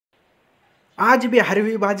आज भी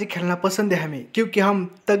हरवी बाजी खेलना पसंद है हमें, क्योंकि हम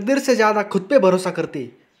तकदीर से ज़्यादा खुद पे भरोसा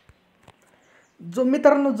करते। जो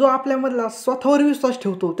मित्रांनो, जो आपल्यामधला स्वतःवर विश्वास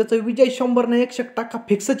ठेवतो त्याचा विजय 100% 100%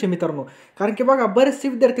 फिक्सच आहे मित्रांनो। कारण की बघा, बरेचसे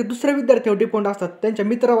विद्यार्थी दुसऱ्या विद्यार्थ्यावर डिपेंड असतात, त्यांच्या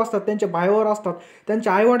मित्रावर असतात, त्यांच्या भावावर असतात,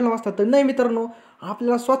 त्यांच्या आईवडिलांवर असतात। तर नाही मित्रांनो,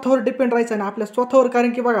 आपल्याला स्वतःवर डिपेंड राहायचं आणि आपल्या स्वतःवर।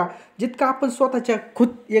 कारण की बघा, जितका आपण स्वतःच्या खुद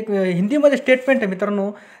एक हिंदीमध्ये स्टेटमेंट आहे मित्रांनो,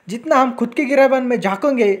 जितना हम खुद के गिराबान में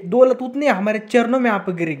झाकेंगे दौलत उतनी हमारे चरणों में आप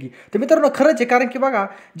गिरेगी। तर मित्रांनो खरंच आहे। कारण की बघा,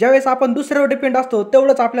 ज्यावेळेस आपण दुसऱ्यावर डिपेंड असतो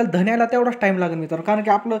तेवढंच आपल्याला धन यायला तेवढाच टाईम लागेल मित्रांनो। कारण की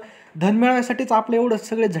आपलं धन मिळवण्यासाठीच आपलं एवढं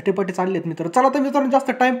सगळे झटेपटे चालले आहेत मित्र। चला तर मित्रांनो,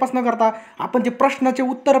 जास्त टाईमपास न करता आपण ते प्रश्नाचे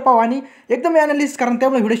उत्तर पाहू आणि एकदम ॲनालिसिस करा।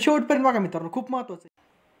 त्यामुळे व्हिडिओ शेवटपर्यंत बघा मित्रांनो, खूप महत्त्वाचं आहे।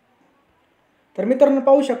 तर मित्रांनो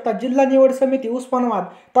पाहू शकता, जिल्हा निवड समिती उस्मानाबाद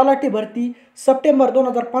तलाठी भरती सप्टेंबर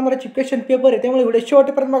 2015ची क्वेश्चन पेपर आहे। त्यामुळे व्हिडिओ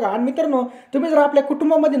शेवटपर्यंत बघा। आणि मित्रांनो, तुम्ही जर आपल्या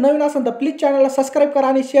कुटुंबामध्ये नवीन असाल तर प्लीज चॅनलला सबस्क्राईब करा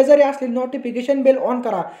आणि शेजारी असलेली नोटिफिकेशन बेल ऑन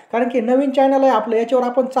करा। कारण की नवीन चॅनल आहे आपलं, याच्यावर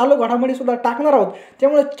आपण चालू घडामोडी सुद्धा टाकणार आहोत।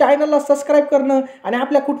 त्यामुळे चॅनलला सबस्क्राईब करणं आणि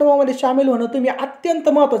आपल्या कुटुंबामध्ये सामील होणं तुम्ही अत्यंत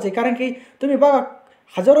महत्त्वाचं आहे। कारण की तुम्ही बघा,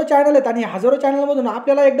 हजारो चॅनल आहेत आणि हजारो चॅनलमधून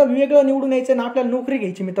आपल्याला एकदम वेगळं निवडून यायचं आणि आपल्याला नोकरी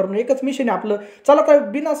घ्यायची मित्रांनो, एकच मिशन आहे आपलं। चला तर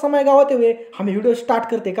बिना समय गमावते हुए आम्ही व्हिडिओ स्टार्ट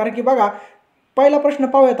करते। कारण की बघा, पहिला प्रश्न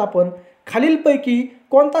पाहूयात आपण, खालीलपैकी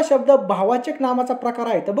कोणता शब्द भाववाचक नामाचा प्रकार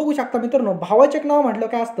आहे? तर बघू शकता मित्रांनो, भाववाचक नाव म्हटलं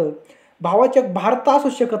काय असतं? भाववाचक भारत असू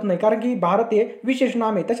शकत नाही, कारण की भारत हे विशेष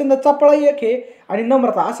नाम आहे। त्याच्यानंतर चपळाई एक आहे आणि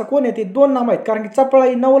नम्रता असं कोण आहे? ते दोन नाम आहेत। कारण की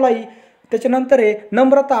चपळाई, नवलाई, त्याच्यानंतर आहे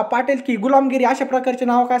नम्रता, पाटील की, गुलामगिरी अशा प्रकारचे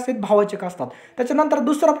नाव काय असतात? भाववाचक असतात। त्याच्यानंतर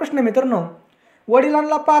दुसरा प्रश्न मित्रांनो,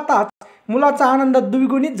 वडिलांना पाहताच मुलाचा आनंद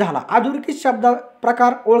द्विगुणित झाला, अधोरेखित शब्द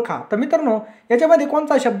प्रकार ओळखा। तर मित्रांनो, याच्यामध्ये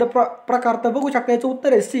कोणता शब्द प्रकार? तर बघू शकता, याचं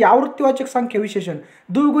उत्तर आहे सी, आवृत्तीवाचक संख्या विशेषण।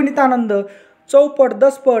 द्विगुणित आनंद, चौपट,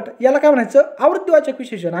 दसपट याला काय म्हणायचं? आवृत्तीवाचक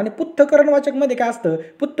विशेषण। आणि पृथक्करणवाचक मध्ये काय असतं?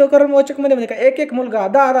 पृथक्करणवाचक मध्ये काय एक एक मुलगा,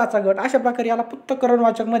 10-10चा गट, अशा प्रकारे याला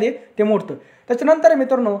पृथक्करणवाचक मध्ये ते मोडतं। त्याच्यानंतर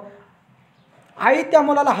मित्रांनो, आई त्या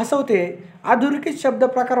मुलाला हसवते, अधोरेखित शब्द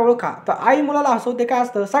प्रकार ओळखा। तर आई मुलाला हसवते काय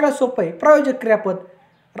असतं? सगळ्यात सोपं आहे, प्रयोजक क्रियापद।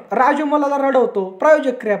 राजू मुलाला रडवतो,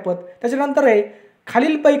 प्रयोजक क्रियापद। त्याच्यानंतर आहे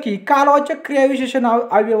खालीलपैकी कालवाचक क्रियाविशेषण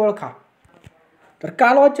अव्यय ओळखा। तर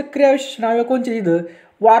कालवाचक क्रियाविशेषण अव्यय कोणते? इथं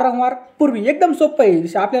वारंवार, पूर्वी, एकदम सोपं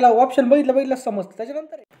आहे, आपल्याला ऑप्शन बघितलं समजतं।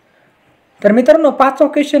 त्याच्यानंतर तर मित्रांनो, पाचवा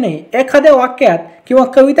क्वेश्चन आहे, एखाद्या वाक्यात किंवा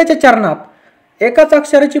कवितेच्या चरणात एकाच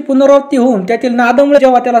अक्षराची पुनरावृत्ती होऊन त्यातील नादामुळे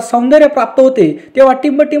जेव्हा त्याला सौंदर्य प्राप्त होते तेव्हा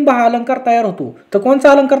टिंब हा अलंकार तयार होतो। तर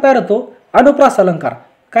कोणता अलंकार तयार होतो? अनुप्रास अलंकार।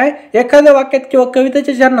 काय? एखाद्या वाक्यात किंवा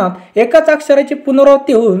कवितेच्या चरणात एकाच अक्षराची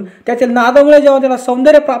पुनरावृत्ती होऊन त्यातील नादामुळे जेव्हा त्याला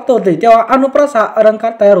सौंदर्य प्राप्त होते तेव्हा अनुप्रास हा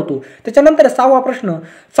अलंकार तयार होतो। त्याच्यानंतर सहावा प्रश्न,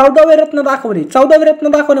 14वे रत्न दाखवणे। 14वे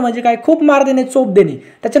रत्न दाखवणे म्हणजे काय? खूप मार देणे, चोप देणे।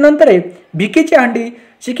 त्याच्यानंतर आहे भिकीची हंडी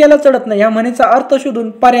शिकेला चढत नाही, या म्हणीचा अर्थ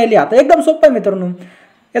शोधून पर्याय लिहा। आता एकदम सोपं आहे मित्रांनो,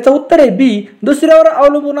 याचं उत्तर आहे बी, दुसऱ्यावर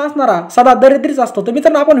अवलंबून असणारा सदा दरिद्रीच असतो। तर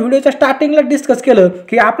मित्रांनो, आपण व्हिडिओच्या स्टार्टिंगला डिस्कस केलं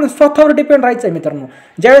की आपण स्वतःवर डिपेंड राहायचं आहे मित्रांनो।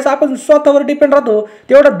 ज्यावेळेस आपण स्वतःवर डिपेंड राहतो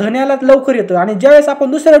तेवढं धन्याला लवकर येतं, आणि ज्यावेळेस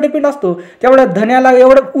आपण दुसऱ्यावर डिपेंड असतो तेवढं धन्याला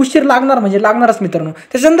एवढं उशीर लागणार, म्हणजे लागणारच मित्रांनो।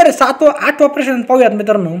 त्याच्यानंतर आठवा प्रश्न पाहूयात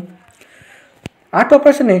मित्रांनो। आठवा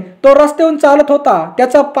प्रश्न आहे, तो रस्त्यावरून चालत होता,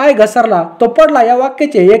 त्याचा पाय घसरला, तो पडला, या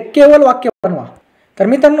वाक्याचे एक केवळ वाक्य बनवा। तर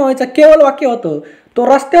मित्रांनो, याचं केवळ वाक्य होतं, तो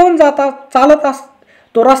रस्त्यावरून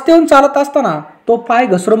चालत असताना तो पाय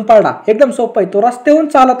घसरून पडला। एकदम सोपं आहे, तो रस्त्यावरून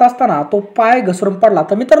चालत असताना तो पाय घसरून पडला।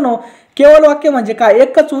 तर मित्रांनो, केवळ वाक्य म्हणजे काय?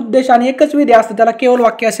 एकच उद्देश आणि एकच विधी असतं, त्याला केवळ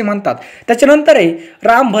वाक्य असे म्हणतात। त्याच्यानंतर आहे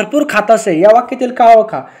राम भरपूर खात असे, या वाक्यातील काळ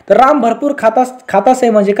ओळखा। तर राम भरपूर खात असे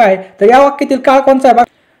म्हणजे काय? तर या वाक्यातील काळ कोणता आहे?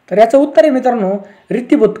 तर याचं उत्तर आहे मित्रांनो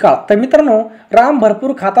रीतिभूतकाळ। तर मित्रांनो, राम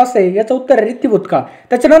भरपूर खात असे याचं उत्तर आहे रीतिभूतकाळ।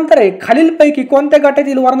 त्याच्यानंतर आहे खालीलपैकी कोणत्या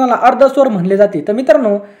गटातील वर्णाला अर्धस्वर म्हणले जाते? तर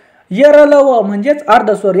मित्रांनो, य र ल व म्हणजेच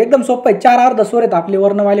अर्धस्वर। एकदम सोपं आहे, 4 अर्धस्वर आहेत आपले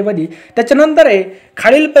वर्णमालेमध्ये। त्याच्यानंतर आहे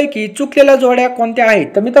खालीलपैकी चुकलेल्या जोड्या कोणत्या आहेत?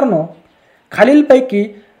 तर मित्रांनो, खालीलपैकी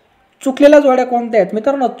चुकलेल्या जोड्या कोणत्या आहेत?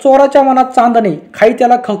 मित्रांनो, चोराच्या मनात चांदणे, खाई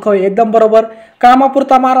त्याला खवखवे, एकदम बरोबर।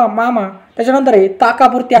 कामापुरता मामा, त्याच्यानंतर आहे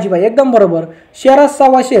ताकापुरती आजीबाई, एकदम बरोबर। शेरात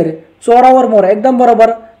सव्वा शेर, चोरावर मोर, एकदम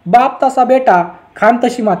बरोबर। बाप तसा बेटा, खान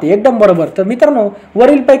तशी माती, एकदम बरोबर। तर मित्रांनो,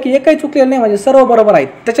 वरीलपैकी एकही चुकलेलं नाही, म्हणजे सर्व बरोबर आहेत।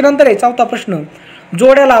 त्याच्यानंतर आहे चौथा प्रश्न,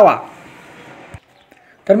 जोड्या लावा।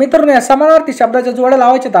 तर मित्रांनो, या समानार्थी शब्दाच्या जोड्या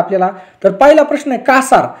लावायच्यात आपल्याला। तर पहिला प्रश्न आहे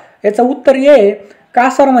कासार, याचं उत्तर आहे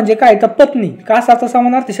कासार म्हणजे काय? तर पत्नी, कासारचा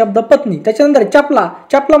समानार्थी शब्द पत्नी। त्याच्यानंतर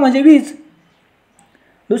चपला म्हणजे वीज,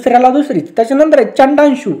 दुसऱ्याला दुसरीच। त्याच्यानंतर आहे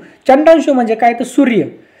चंडांशू म्हणजे काय? तर सूर्य।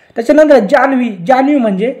 त्याच्यानंतर जान्हवी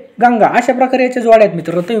म्हणजे गंगा। अशा प्रकारे याच्या जोड्या आहेत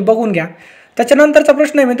मित्रांनो, तुम्ही बघून घ्या। त्याच्यानंतरचा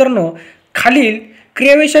प्रश्न आहे मित्रांनो, खालील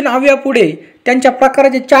क्रियाविशेषण अव्ययापुढे त्यांच्या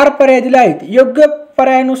प्रकाराचे 4 पर्याय दिले आहेत, योग्य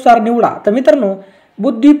पर्यायानुसार निवडा। तर मित्रांनो,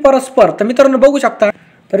 बुद्धी परस्पर. तर मित्रांनो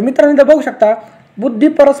बघू शकता, बुद्धी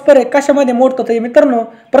परस्पर हे कशामध्ये मोडतं तर मित्रांनो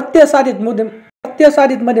प्रत्ययसाधित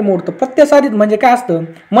मध्ये मोडतं. प्रत्ययसाधित म्हणजे काय असतं,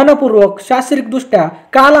 मनपूर्वक, शास्त्रीयदृष्ट्या,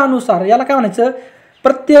 कालानुसार, याला काय म्हणायचं,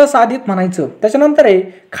 प्रत्ययसाधित म्हणायचं. त्याच्यानंतर आहे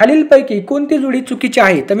खालीलपैकी कोणती जोडी चुकीची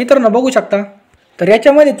आहे. तर मित्रांनो बघू शकता, तर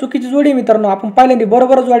याच्यामध्ये चुकीची जोडी मित्रांनो आपण पहिल्यांदा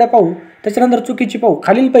बरोबर जोड्या पाहू, त्याच्यानंतर चुकीची पाहू.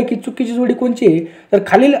 खालीलपैकी चुकीची जोडी कोणची आहे, तर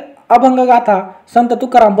खालील अभंग गाथा संत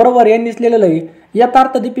तुकाराम बरोबर यांनीच लिहिलेलं आहे.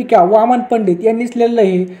 यथार्थ दीपिका वामन पंडित यांनीच लिहिलेलं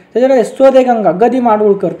आहे. त्याच्यानंतर स्वदे गंगा गदी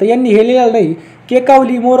माडगुळकर तर यांनी हे लिहिलेलं नाही.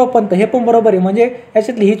 केकावली मोरोपंत हे पण बरोबर आहे, म्हणजे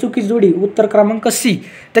याच्यातली ही चुकीची जोडी, उत्तर क्रमांक सी.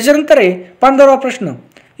 त्याच्यानंतर आहे 15वा प्रश्न.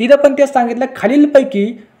 इथं पण तेच सांगितलं, खालीलपैकी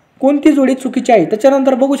कोणती जोडी चुकीची आहे.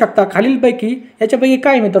 त्याच्यानंतर बघू शकता खालीलपैकी याच्यापैकी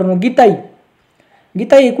काय मित्रांनो, गीताई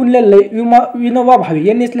एकूण लिहिलेलं विनोबा भावे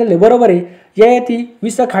यांनीच लिहिलेलं बरोबर आहे. ययाती वि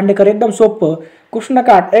स खांडेकर एकदम सोपं.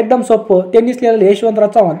 कृष्णकाठ एकदम सोपं, त्यांनीच लिहिलेलं यशवंतराव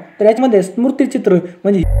चव्हाण. तर याच्यामध्ये स्मृतिचित्र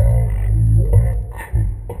म्हणजे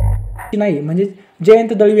नाही, म्हणजे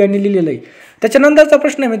जयंत दळवी यांनी लिहिलेलं आहे. त्याच्यानंतरचा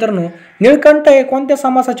प्रश्न आहे मित्रांनो, निळकंठ हे कोणत्या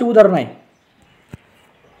समासाचे उदाहरण आहे.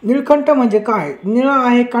 निळकंठ म्हणजे काय, निळा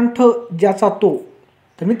आहे कंठ ज्याचा तो.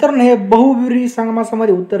 तर मित्रांनो हे बहुव्रीही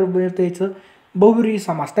समासामध्ये उत्तर मिळतं याचं, बहुव्रीही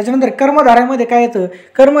समास. त्याच्यानंतर कर्मधाऱ्यामध्ये काय येतं,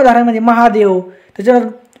 कर्मधाऱ्यामध्ये महादेव, त्याच्यानंतर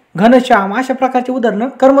घनश्याम, अशा प्रकारचे उदाहरणं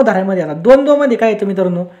कर्मधाऱ्यामध्ये येतात. द्वंद्वमध्ये काय येतं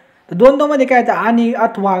मित्रांनो, तर द्वंद्वमध्ये काय येतं, आणि,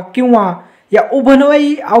 अथवा, किंवा या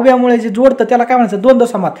उभयनवी अव्ययामुळे जे जोडतं त्याला काय म्हणायचं, द्वंद्व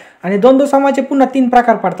समास. आणि द्वंद्व समासाचे पुन्हा 3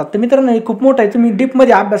 प्रकार पडतात. तर मित्रांनो हे खूप मोठं आहे, तुम्ही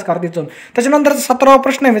डीपमध्ये अभ्यास करा त्याचं. त्याच्यानंतर 17वा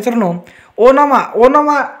प्रश्न आहे मित्रांनो,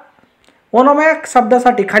 ओनामा या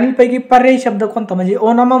शब्दासाठी खालीलपैकी पर्यायी शब्द कोणता. म्हणजे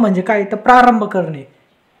ओनामा म्हणजे काय, तर प्रारंभ करणे.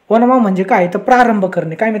 ओनामा म्हणजे काय, तर प्रारंभ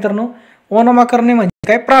करणे. काय मित्रांनो, ओनामा करणे म्हणजे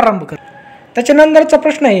काय, प्रारंभ करणे. त्याच्यानंतरचा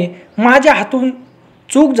प्रश्न आहे, माझ्या हातून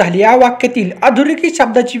चूक झाली या वाक्यातील अधोरेखित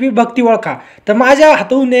शब्दाची विभक्ती ओळखा. तर माझ्या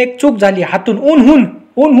हातून एक चूक झाली, हातून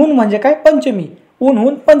ऊनहून म्हणजे काय, पंचमी.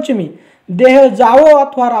 ऊनहून पंचमी. देह जावो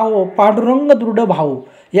अथवा राहो पांडुरंग दृढ भाव,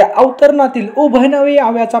 या अवतरणातील उभयनवी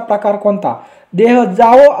अव्ययाचा प्रकार कोणता. देह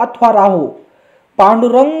जावो अथवा राहो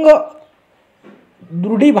पांडुरंग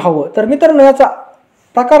दृढी भाव. तर मित्रांनो याचा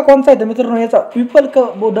प्रकार कोणता आहे, तर मित्रांनो याचा विकल्प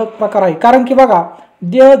बोधक प्रकार आहे. कारण की बघा,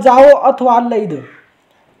 देह जावो अथवा आल्लैद,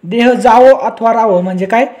 देह जावो अथवा राहो म्हणजे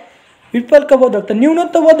काय, विकल्प बोधक. तर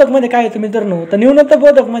न्यूनत्व बोधक म्हणजे काय येतं मित्रांनो, तर न्यूनत्व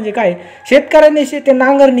बोधक म्हणजे काय, शेतकऱ्याने शेते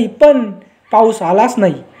नांगरणी पण पाऊस आलाच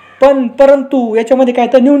नाही, परंतु याच्यामध्ये काय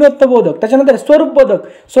तर न्यूनत्व बोधक. त्याच्यानंतर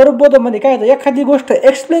स्वरूप बोधक म्हणजे काय, एखादी गोष्ट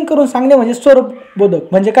एक्सप्लेन करून सांगणे म्हणजे स्वरूप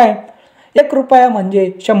बोधक. म्हणजे काय, 1 रुपया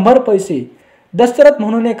म्हणजे 100 पैसे, दशरथ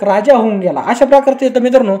म्हणून एक राजा होऊन गेला, अशा प्रकारचे येतं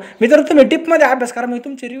मित्रांनो. तुम्ही टिपमध्ये अभ्यास करा, मी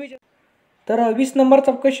तुमची रिव्हिजन. तर 20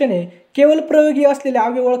 नंबरचा क्वेश्चन आहे, केवळ प्रयोगी असलेले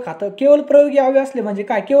अवयव ओळखा. तर केवळ प्रयोगी अवयव असले म्हणजे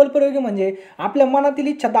काय, केवळ प्रयोगी म्हणजे आपल्या मनातील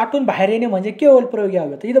इच्छा दाटून बाहेर येणे म्हणजे केवळ प्रयोगी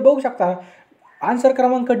अवयव. तर इथं बघू शकता आन्सर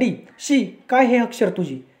क्रमांक डी, शी, काय हे अक्षर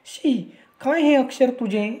तुझे, शी काय हे अक्षर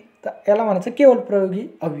तुझे, तर याला म्हणायचं केवळ प्रयोगी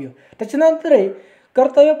अवयव. त्याच्यानंतर आहे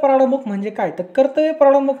कर्तव्य पराडमुख म्हणजे काय, तर कर्तव्य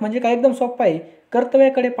पराडमुख म्हणजे काय, एकदम सोपं आहे,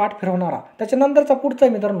 कर्तव्याकडे पाठ फिरवणारा. त्याच्यानंतरचा पुढचा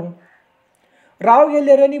आहे मित्रांनो, राव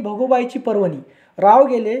गेले रणी भगुबाईची पर्वणी. राव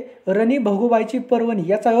गेले रणी भगुबाईची पर्वणी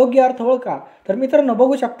याचा योग्य अर्थ ओळखा. तर मित्रांनो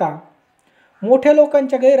बघू शकता, मोठ्या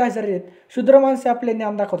लोकांच्या गैरहजेरीत शूद्र माणसे आपले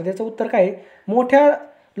ज्ञान दाखवतात. याचं उत्तर काय, मोठ्या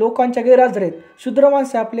लोकांच्या गैरहजेरीत शूद्र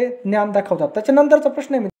माणसे आपले ज्ञान दाखवतात. त्याच्यानंतरचा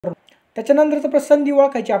प्रश्न आहे मित्रांनो, त्याच्यानंतरचा प्रश्न संधी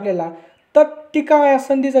ओळखायची आपल्याला. तत्टिका या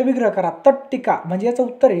संधीचा विग्रह करा. तत्टिका म्हणजे याचं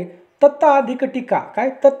उत्तर आहे तत्त अधिक टीका. काय,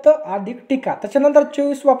 तत्त अधिक टीका. त्याच्यानंतर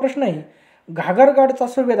 24वा प्रश्न आहे, घागरगडचा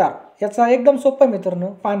सुभेदार याचा एकदम सोपा मित्रांनो,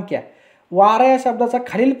 पानक्या. वारा या शब्दाचा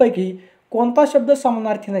खालीलपैकी कोणता शब्द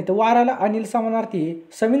समानार्थी नाही. तर वाराला अनिल समानार्थी आहे,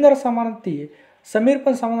 समिंदर समानार्थी आहे, समीर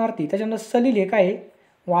पण समानार्थी. त्याच्यानंतर सलील हे काय,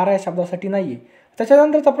 वारा या शब्दासाठी नाही आहे.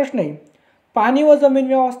 त्याच्यानंतरचा प्रश्न आहे, पाणी व जमीन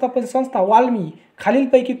व्यवस्थापन संस्था वाल्मी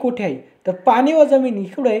खालीलपैकी कोठे आहे. तर पाणी व जमीन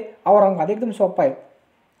इकडे औरंगाबाद, एकदम सोपा आहे.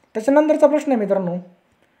 त्याच्यानंतरचा प्रश्न आहे मित्रांनो,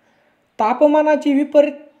 तापमानाची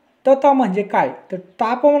विपरीतता म्हणजे काय. तर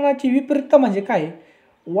तापमानाची विपरीतता म्हणजे काय,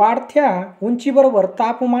 वाढत्या उंचीबरोबर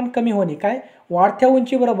तापमान कमी होणे. काय, वाढत्या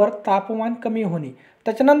उंचीबरोबर तापमान कमी होणे.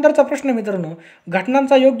 त्याच्यानंतरचा प्रश्न मित्रांनो,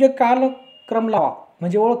 घटनांचा योग्य कालक्रम लावा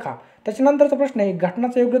म्हणजे ओळखा. त्याच्यानंतरचा प्रश्न आहे,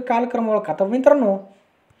 घटनांचा योग्य कालक्रम ओळखा. तर मित्रांनो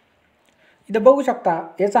इथं बघू शकता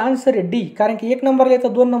याचा आन्सर आहे डी, कारण की 1 नंबरला याचा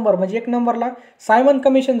 2 नंबर म्हणजे 1 नंबरला सायमन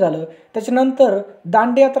कमिशन झालं, त्याच्यानंतर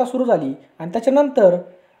दांडी यात्रा सुरू झाली, आणि त्याच्यानंतर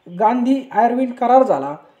गांधी आयर्विन करार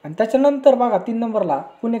झाला, आणि त्याच्यानंतर बघा 3 नंबरला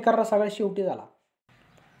पुणे करार सगळ्यात शेवटी झाला.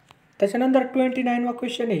 त्याच्यानंतर 29वा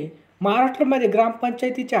क्वेश्चन आहे, महाराष्ट्रामध्ये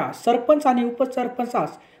ग्रामपंचायतीच्या सरपंच आणि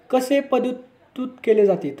उपसरपंचास कसे पदच्युत केले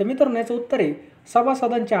जाते. तर मित्रांनो याचं उत्तर आहे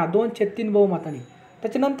सभासदांच्या 2/3 बहुमताने.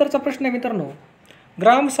 त्याच्यानंतरचा प्रश्न आहे मित्रांनो,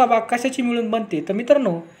 ग्रामसभा कशाची मिळून बनते? तर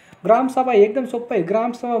मित्रांनो ग्रामसभा एकदम सोपं आहे.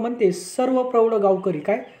 ग्रामसभा बनते सर्व प्रौढ गावकरी,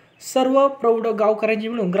 काय सर्व प्रौढ गावकऱ्यांची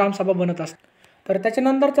मिळून ग्रामसभा बनत असते. तर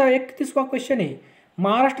त्याच्यानंतरचा 31वा क्वेश्चन आहे,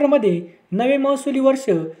 महाराष्ट्रामध्ये नवे महसुली वर्ष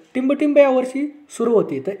टिंबटिंब या वर्षी सुरू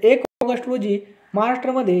होते. तर 1 ऑगस्ट रोजी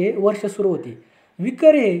महाराष्ट्रामध्ये हे वर्ष सुरू होते.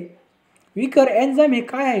 विकर एन्झाईम हे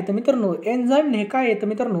काय आहे? तर मित्रांनो एन्झाईम हे काय आहे? तर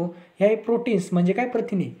मित्रांनो हे आहे प्रोटीन्स म्हणजे काय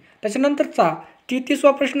प्रथिने. त्याच्यानंतरचा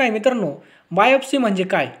 33वा प्रश्न आहे मित्रांनो, बायोप्सी म्हणजे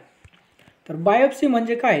काय? तर बायोप्सी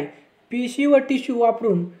म्हणजे काय? पेशी व टिश्यू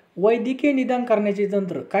वापरून वैद्यकीय निदान करण्याचे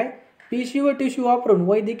तंत्र. काय? पेशी व टिश्यू वापरून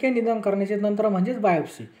वैद्यकीय निदान करण्याचे तंत्र म्हणजेच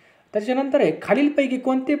बायोप्सी. त्याच्यानंतर आहे, खालीलपैकी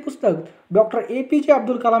कोणते पुस्तक डॉक्टर APJ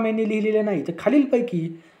अब्दुल कलाम यांनी लिहिलेले नाही? तर खालीलपैकी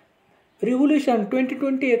रिव्होल्यूशन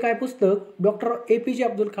 2020 हे काय पुस्तक डॉक्टर APJ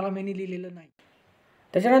अब्दुल कलाम यांनी लिहिलेलं नाही.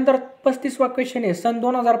 त्याच्यानंतर 35वा क्वेश्चन आहे, सन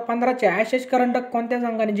 2015चे ॲशेस करंडक कोणत्या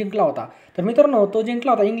संघाने जिंकला होता? तर मित्रांनो तो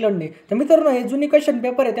जिंकला होता इंग्लंडने. तर मित्रांनो हे जुनी क्वेश्चन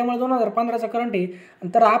पेपर आहे त्यामुळे 2015चा करंट आहे.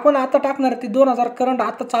 तर आपण आता टाकणार ते 2000 करंट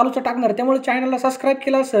आता चालूचं टाकणार, त्यामुळे चॅनलला सबस्क्राईब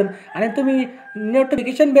केलं असेल आणि तुम्ही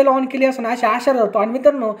नोटिफिकेशन बेल ऑन केली असेल अशी आशा धरतो. आणि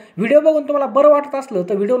मित्रांनो व्हिडिओ बघून तुम्हाला बरं वाटत असलं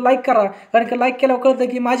तर व्हिडिओ लाईक करा, कारण की लाईक केल्यावर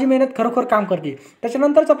कळतं की माझी मेहनत खरोखर काम करते.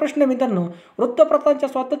 त्याच्यानंतरचा प्रश्न मित्रांनो, वृत्तपत्रांच्या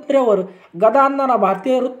स्वातंत्र्यावर गदा आणणारा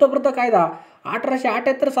भारतीय वृत्तपत्र कायदा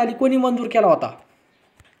 1878 साली कोणी मंजूर केला होता?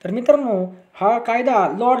 तर मित्रांनो हा कायदा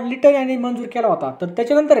लॉर्ड लिटन यांनी मंजूर केला होता. तर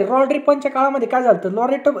त्याच्यानंतर लॉर्ड रिपनच्या काळामध्ये काय झालं? तर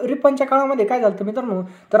लॉर्ड रिपनच्या काळामध्ये काय झालं मित्रांनो,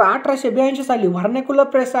 तर 1882 साली व्हर्नाक्युलर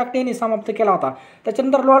प्रेस ॲक्ट यांनी समाप्त केला होता.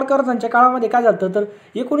 त्याच्यानंतर लॉर्ड कर्झनच्या काळामध्ये काय झालं? तर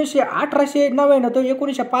 1899 ते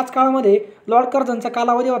 1905 काळामध्ये लॉर्ड कर्झनचा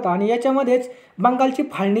कालावधी होता आणि याच्यामध्येच बंगालची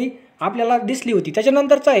फाळणी आपल्याला दिसली होती.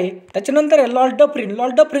 त्याच्यानंतर आहे लॉर्ड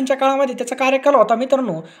डफरिनच्या काळामध्ये त्याचा कार्यकाल होता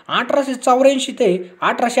मित्रांनो 1884 ते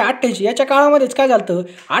 1888. याच्या काळामध्येच काय झालं?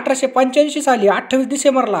 1885 साली 28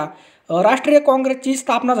 डिसेंबरला राष्ट्रीय काँग्रेसची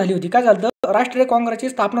स्थापना झाली होती. काय झालं? राष्ट्रीय काँग्रेसची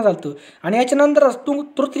स्थापना झाली. आणि याच्यानंतरच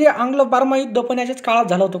तृतीय आंग्ल बार्मा युद्ध पण याच्याच काळात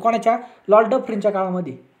झालं होतं. कोणाच्या? लॉर्ड डफरिनच्या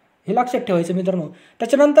काळामध्ये. हे लक्षात ठेवायचं मित्रांनो.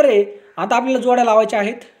 त्याच्यानंतर आहे आता आपल्याला जोड्या लावायच्या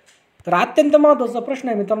आहेत. तर अत्यंत महत्त्वाचा प्रश्न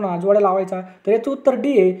आहे मित्रांनो जोड्या लावायचा. तर याचं उत्तर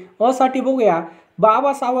D आहे. साठी बघूया,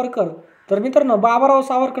 बाबा सावरकर. तर मित्रांनो बाबाराव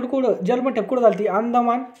सावरकर कुठं जन्मठेप कुठं झाली?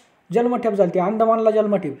 अंदमान जन्मठेप झाली, अंदमानला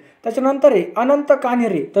जन्मठेप. त्याच्यानंतर आहे अनंत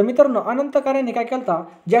कान्हेरे. तर मित्रांनो अनंत कान्हेरे काय केला होता?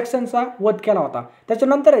 जॅक्सनचा वध केला होता.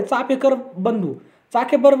 त्याच्यानंतर आहे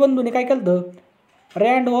चापेकर बंधूने काय केलं?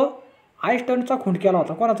 रँड व आयस्टनचा खून केला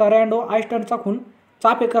होता. कोणाचा? रँड व आयस्टनचा खून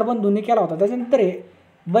चापेकर बंधूंनी केला होता. त्याच्यानंतर आहे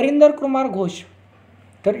बरिंदर कुमार घोष.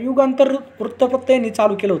 तर युगांतर वृत्तपत्र यांनी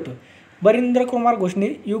चालू केलं होतं. बरिंदर कुमार घोषने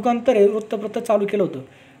युगांतर हे वृत्तपत्र चालू केलं होतं.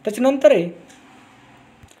 त्याच्यानंतर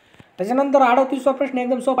 38वा प्रश्न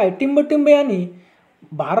एकदम सोपा आहे, टिंबटिंब यांनी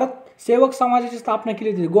भारत सेवक समाजाची स्थापना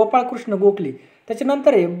केली होती. गोपाळकृष्ण गोखले.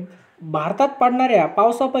 त्याच्यानंतर आहे भारतात पडणाऱ्या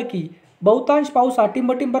पावसापैकी बहुतांश पाऊस हा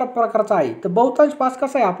टिंबटिंब प्रकारचा आहे. तर बहुतांश पाऊस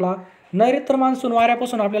कसा आहे आपला? नैऋत्य मान्सून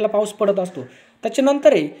वाऱ्यापासून आपल्याला पाऊस पडत असतो.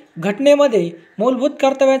 त्याच्यानंतर आहे घटनेमध्ये मूलभूत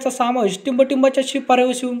कर्तव्याचा समावेश टिंबटिंबाच्या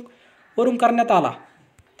शिफारशीवरून करण्यात आला.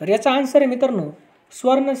 तर याचा आन्सर आहे मित्रांनो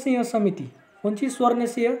स्वर्णसिंह समिती. कोणची?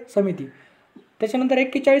 स्वर्णसिंह समिती. त्याच्यानंतर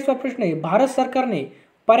 41वा प्रश्न आहे, भारत सरकारने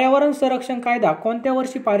पर्यावरण संरक्षण कायदा कोणत्या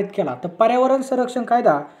वर्षी पारित केला? तर पर्यावरण संरक्षण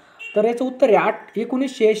कायदा, तर याचं उत्तर आहे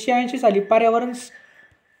 1986 साली पर्यावरण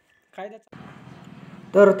कायद्याचा.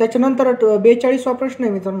 तर त्याच्यानंतर 42वा प्रश्न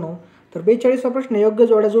आहे मित्रांनो. तर 42वा प्रश्न योग्य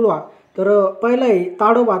जोड्या जुळवा. तर पहिला आहे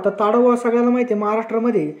ताडोबा. तर ताडोबा सगळ्याला माहिती आहे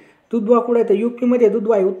महाराष्ट्रामध्ये. दुधवा कुठं आहे? तर UP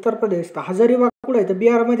दुधवा आहे. उत्तर प्रदेश. तर हजारीबाग कुठं आहे? तर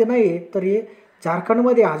बिहारमध्ये नाही आहे, तर हे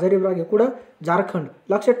झारखंडमध्ये हजारीबाग आहे. कुठं? झारखंड.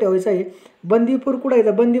 लक्षात ठेवायचं आहे. बंदीपूर कुठं आहे?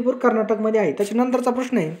 तर बंदीपूर कर्नाटकमध्ये आहे. त्याच्यानंतरचा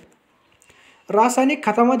प्रश्न आहे, रासायनिक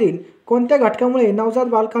खतामधील कोणत्या घटकामुळे नवजात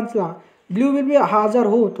बालकांचा ब्ल्यू बेबी हा आजार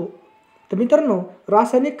होतो? तर मित्रांनो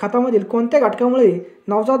रासायनिक खतामधील कोणत्या घटकामुळे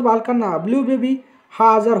नवजात बालकांना ब्ल्यू बेबी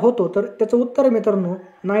हा आजार होतो? तर त्याचं उत्तर आहे मित्रांनो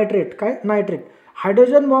नायट्रेट. काय? नायट्रेट.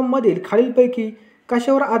 हायड्रोजन बॉम्बमधील खालीलपैकी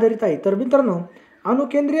कशावर आधारित आहे? तर मित्रांनो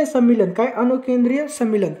अणुकेंद्रीय सम्मिलन. काय? अणुकेंद्रीय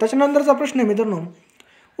सम्मिलन. त्याच्यानंतरचा प्रश्न आहे मित्रांनो,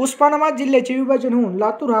 उस्मानाबाद जिल्ह्याचे विभाजन होऊन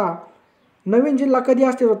लातूर हा नवीन जिल्हा कधी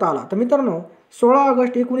अस्तित्वात आला? तर मित्रांनो 16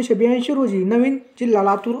 ऑगस्ट 1982 रोजी नवीन जिल्हा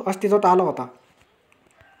लातूर अस्तित्वात आला होता.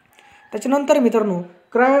 त्याच्यानंतर मित्रांनो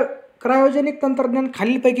क्रायोजेनिक तंत्रज्ञान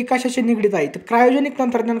खालीलपैकी कशाशी निगडीत आहे? तर क्रायोजेनिक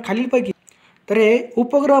तंत्रज्ञान खालीलपैकी, तर हे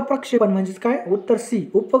उपग्रह प्रक्षेपण म्हणजेच काय? उत्तर C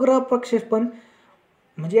उपग्रह प्रक्षेपण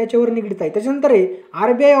म्हणजे याच्यावर निगडीत आहे. त्याच्यानंतर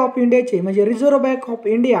RBI ऑफ इंडियाचे म्हणजे reserve bank of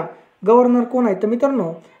India governor कोण आहे? तर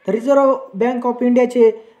मित्रांनो रिझर्व्ह बँक ऑफ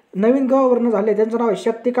इंडियाचे नवीन गव्हर्नर झाले, त्यांचं नाव आहे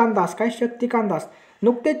शक्तिकांत दास. काय? शक्तिकांत दास.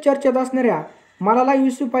 नुकतेच चर्चेत असणाऱ्या मलाला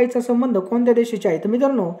युसुफजाईचा संबंध कोणत्या देशाशी आहे? तर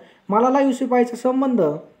मित्रांनो मलाला युसुफजाईचा संबंध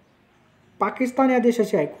पाकिस्तान या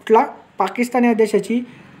देशाशी आहे. कुठला? पाकिस्तान या देशाची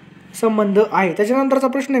संबंध आहे. त्याच्यानंतरचा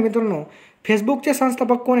प्रश्न आहे मित्रांनो, फेसबुकचे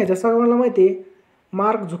संस्थापक कोण आहेत? तर सर्वांना माहिती आहे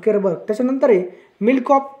मार्क झुकेरबर्ग. त्याच्यानंतर आहे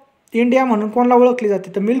मिल्क ऑफ इंडिया म्हणून कोणाला ओळखली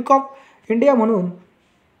जाते? तर मिल्क ऑफ इंडिया म्हणून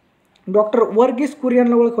डॉक्टर वर्गीस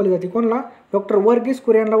कुरियनला ओळखली जाते. कोणाला? डॉक्टर वर्गीस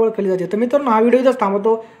कुरियनला ओळखली जाते. तर मित्रांनो हा व्हिडिओ इथंच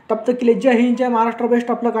थांबवतो. तब तक के लिए जय हिंद, जय महाराष्ट्र,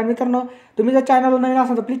 बेस्ट ऑफ लक. आणि मित्रांनो तुम्ही जर चॅनलला नवीन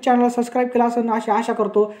असाल तर प्लीज चॅनलला सबस्क्राईब केला असेल अशी आशा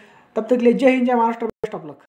करतो. तब तक के लिए जय हिंद, जय महाराष्ट्र, बेस्ट ऑफ लक.